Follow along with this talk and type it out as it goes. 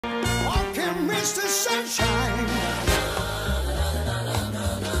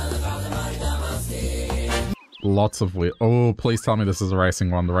Lots of wheel. Oh, please tell me this is a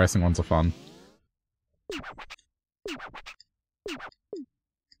racing one. The racing ones are fun.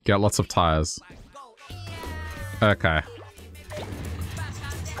 Get lots of tires. Okay.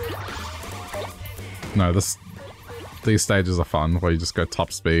 No, these stages are fun, where you just go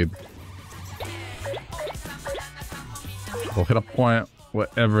top speed. We'll hit a point where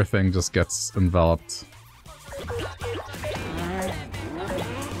everything just gets enveloped.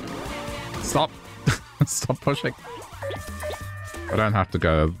 Stop! Stop pushing! I don't have to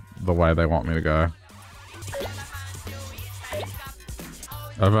go the way they want me to go.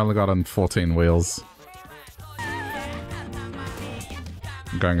 I've only gotten 14 wheels. I'm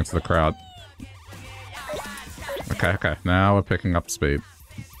going into the crowd. Okay, okay, now we're picking up speed.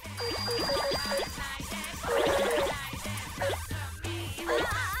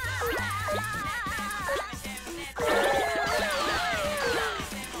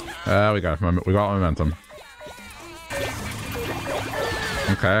 There we go, we got momentum.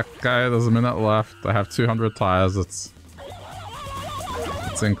 Okay, okay, there's a minute left. I have 200 tires, it's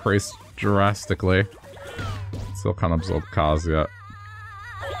increased drastically. Still can't absorb cars yet.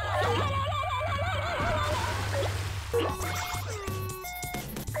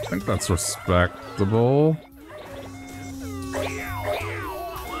 I think that's respectable.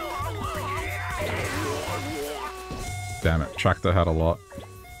 Damn it, tractor had a lot.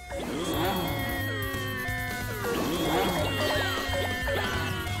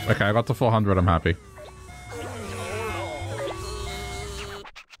 Okay, I got to 400, I'm happy.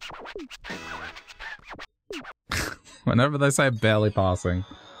 Whenever they say barely passing,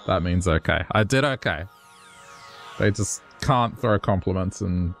 that means okay. I did okay. They just can't throw compliments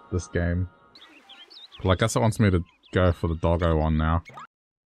in this game. Well, I guess it wants me to go for the doggo one now.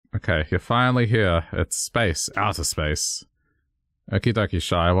 Okay, you're finally here. It's space. Outer space. Okie dokie,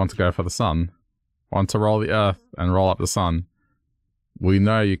 Shy. I want to go for the sun. Want to roll the earth and roll up the sun. We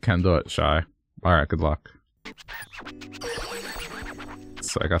know you can do it, Shy. Alright, good luck.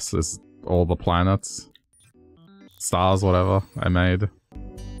 So I guess there's all the planets. Stars, whatever, I made.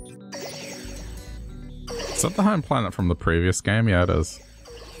 Is that the home planet from the previous game? Yeah, it is.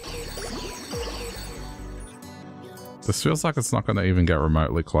 This feels like it's not going to even get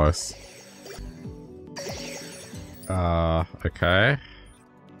remotely close. Okay.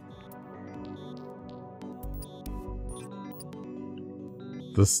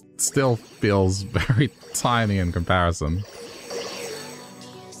 This still feels very tiny in comparison.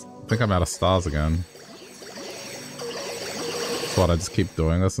 I think I'm out of stars again. So what, I just keep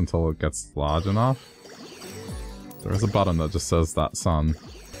doing this until it gets large enough? There is a button that just says that sun.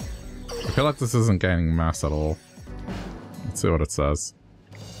 I feel like this isn't gaining mass at all. Let's see what it says.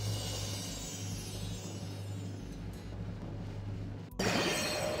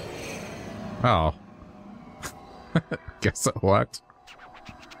 Oh. Guess it worked.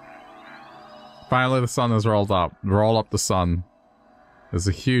 Finally the sun is rolled up. Roll up the sun. It's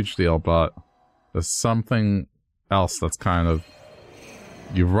a huge deal, but there's something else that's kind of...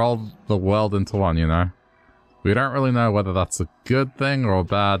 You rolled the world into one, you know? We don't really know whether that's a good thing or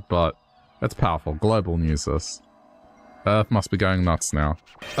bad, but it's powerful. Global news this. Earth must be going nuts now.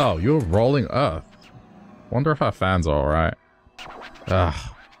 Oh, you're rolling Earth. Wonder if our fans are alright.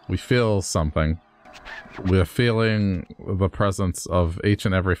 We feel something. We're feeling the presence of each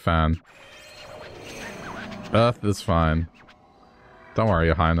and every fan. Earth is fine. Don't worry,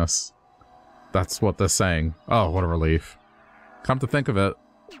 Your Highness. That's what they're saying. Oh, what a relief. Come to think of it,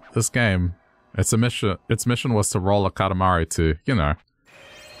 this game, its mission was to roll a Katamari to, you know,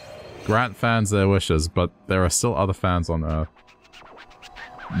 grant fans their wishes, but there are still other fans on Earth.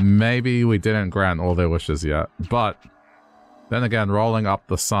 Maybe we didn't grant all their wishes yet, but then again, rolling up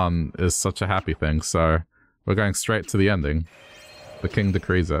the sun is such a happy thing, so we're going straight to the ending. The king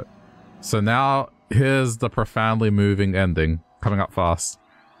decrees it. So now, here's the profoundly moving ending, coming up fast.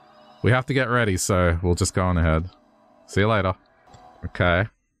 We have to get ready, so we'll just go on ahead. See you later. Okay.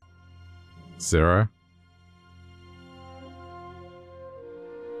 0.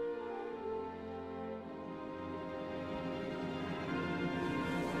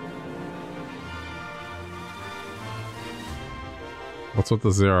 What's with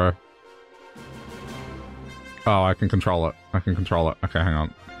the 0? Oh, I can control it. I can control it. Okay, hang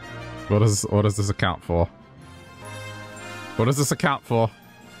on. What does this account for? What does this account for?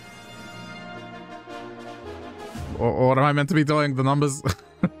 What am I meant to be doing? The numbers...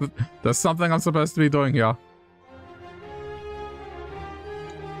 There's something I'm supposed to be doing here.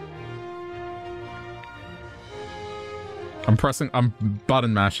 I'm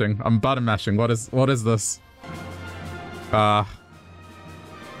button mashing. I'm button mashing. What is this?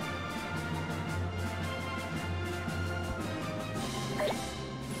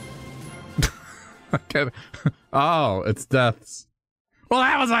 Oh, it's deaths. Well,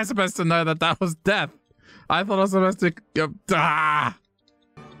 how was I supposed to know that that was death? I thought I was supposed to...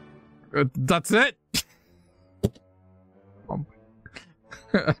 That's it?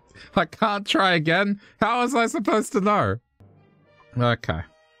 I can't try again? How was I supposed to know? Okay.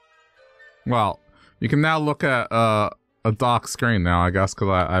 Well, you can now look at a dark screen now, I guess, because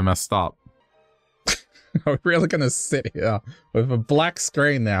I messed up. Are we really gonna sit here with a black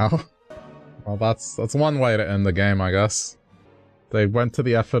screen now? Well, that's one way to end the game, I guess. They went to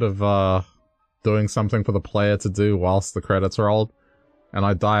the effort of doing something for the player to do whilst the credits rolled, and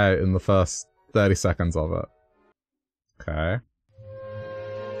I die in the first 30 seconds of it. Okay.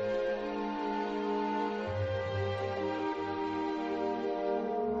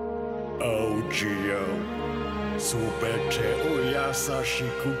 Oh, Gio. Subete oyasa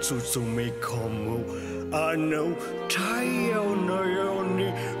shikutsu me komu. I know tayo no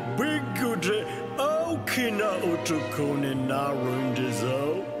yoni bigude okina utukune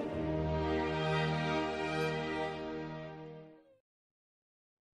narundizo.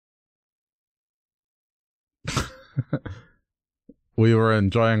 We were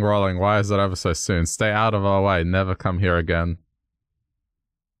enjoying rolling. Why is it over so soon? Stay out of our way. Never come here again.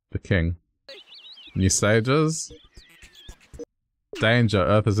 The king. New stages? Danger.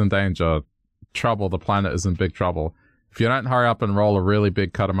 Earth is in danger. Trouble. The planet is in big trouble. If you don't hurry up and roll a really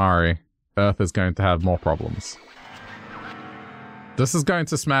big Katamari, Earth is going to have more problems. This is going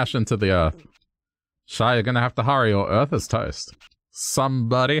to smash into the Earth. Shy, you're going to have to hurry or Earth is toast.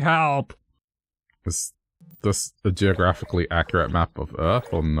 Somebody help! Is this a geographically accurate map of Earth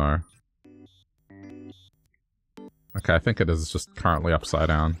or no? Okay, I think it is just currently upside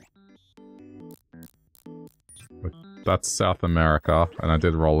down. That's South America, and I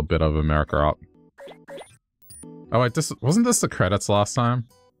did roll a bit of America up. Oh wait, wasn't this the credits last time?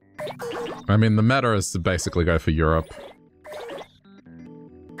 I mean, the meta is to basically go for Europe.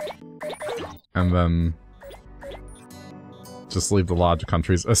 And then... just leave the larger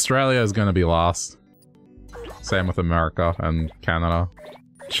countries. Australia is going to be last. Same with America and Canada.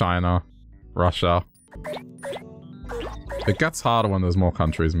 China. Russia. It gets harder when there's more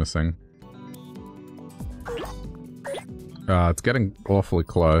countries missing. It's getting awfully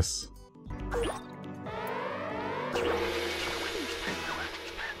close.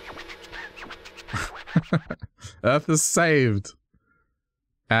 Earth is saved!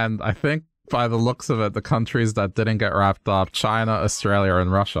 And I think, by the looks of it, the countries that didn't get wrapped up, China, Australia, and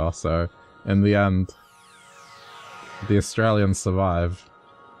Russia, so in the end, the Australians survive.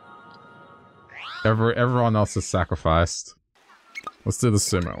 Everyone else is sacrificed. Let's do the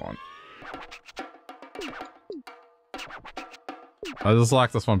sumo one. I just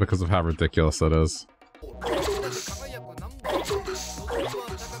like this one because of how ridiculous it is.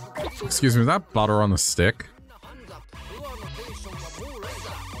 Excuse me, is that butter on the stick?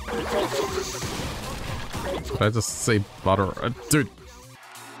 Did I just say butter? Dude!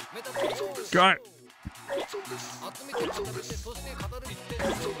 Go!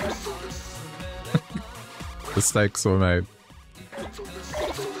 Mistakes were made.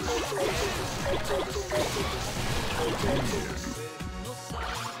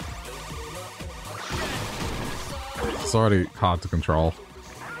 It's already hard to control.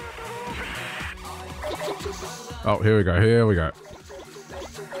 Oh, here we go, here we go.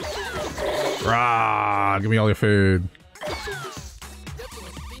 Rah! Give me all your food.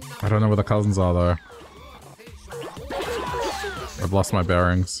 I don't know where the cousins are, though. I've lost my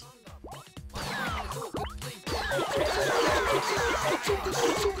bearings.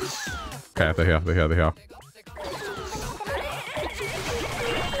 Okay, they're here, they're here, they're here.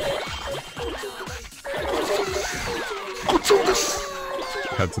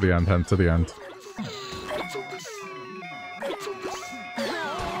 Head to the end, head to the end.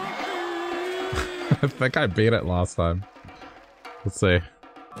 I think I beat it last time. Let's see.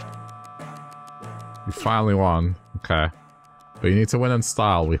 You finally won. Okay. But you need to win in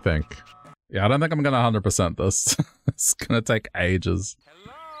style, we think. Yeah, I don't think I'm gonna 100% this. It's gonna take ages.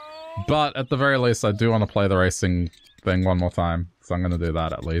 But at the very least, I do want to play the racing thing one more time. So I'm gonna do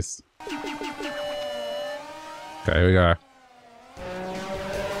that at least. Okay, here we go.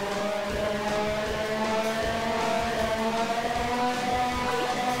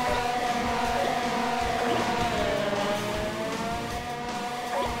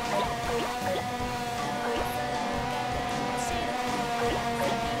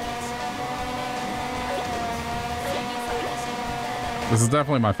 This is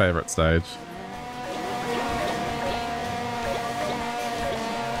definitely my favorite stage.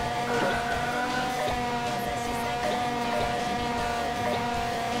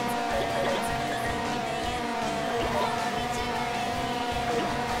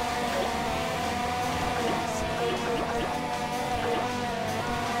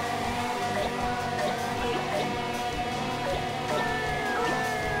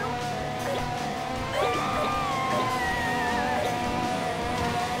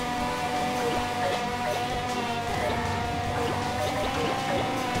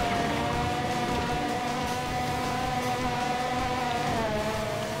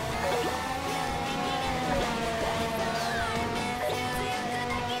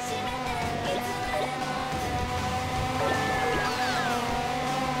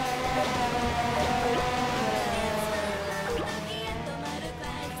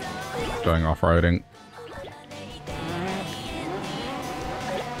 going off-roading.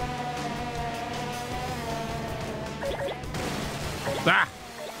 Ah!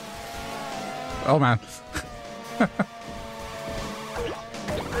 Oh man.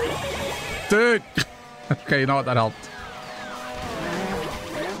 Dude! Okay, you know what? That helped.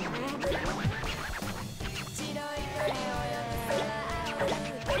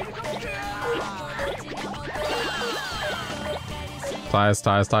 Tires,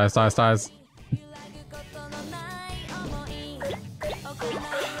 tires, tires, tires, tires.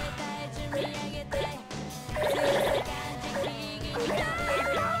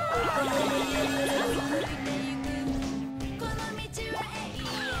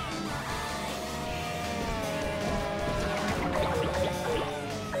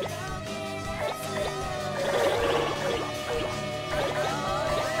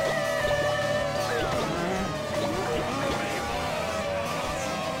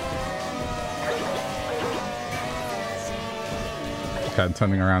 Okay, I'm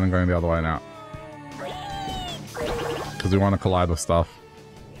turning around and going the other way now. Because we want to collide with stuff.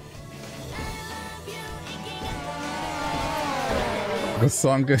 The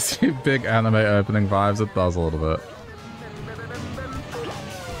song gives you big anime opening vibes. It does a little bit.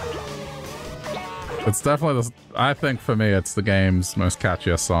 It's definitely the... I think for me, it's the game's most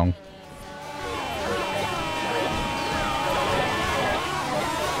catchiest song.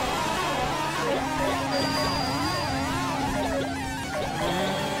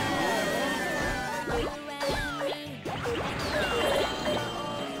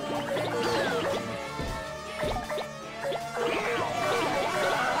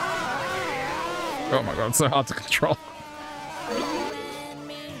 Oh my god, it's so hard to control.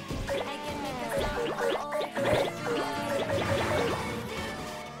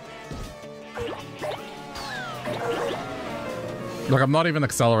 Like, I'm not even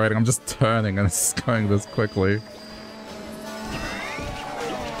accelerating, I'm just turning and it's going this quickly.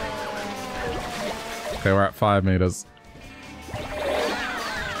 Okay, we're at 5 meters.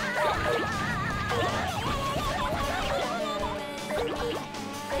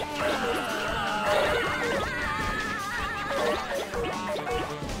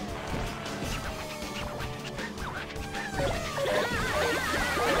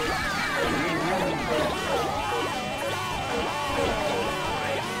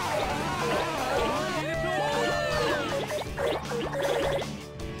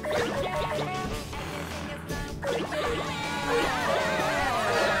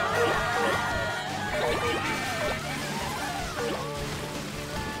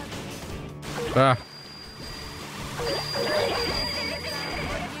 Ah.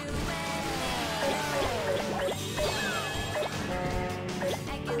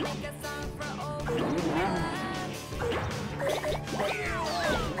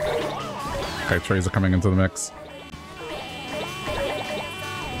 Okay, trees are coming into the mix.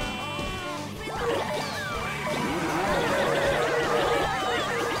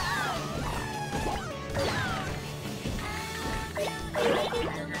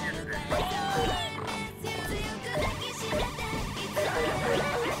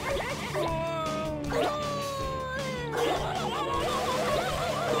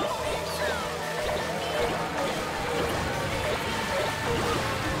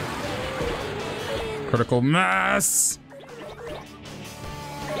 Critical mass!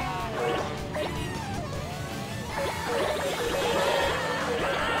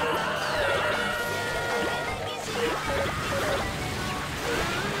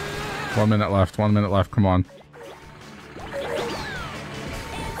 One minute left, come on.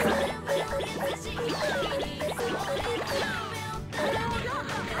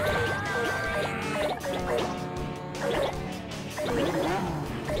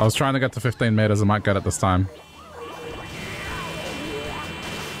 I was trying to get to 15 meters, I might get it this time.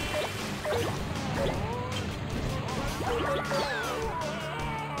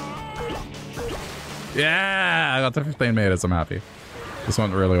 Yeah, I got to 15 meters, I'm happy. This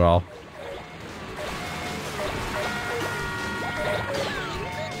went really well.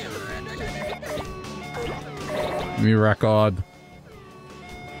 New record.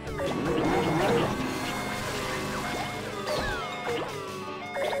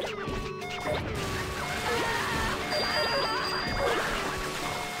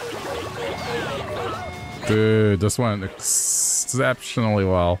 Dude, this went exceptionally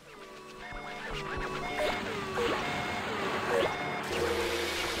well.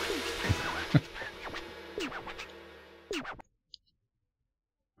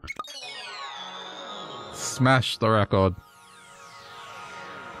 Smash the record.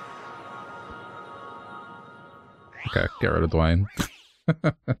 Okay, get rid of Dwayne.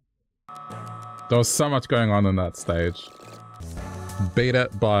 There was so much going on in that stage. Beat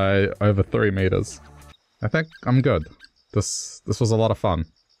it by over 3 meters. I think I'm good. This was a lot of fun.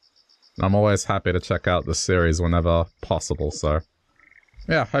 I'm always happy to check out this series whenever possible, so...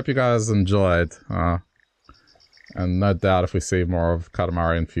 yeah, hope you guys enjoyed. And no doubt if we see more of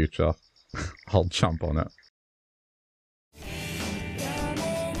Katamari in future, I'll jump on it.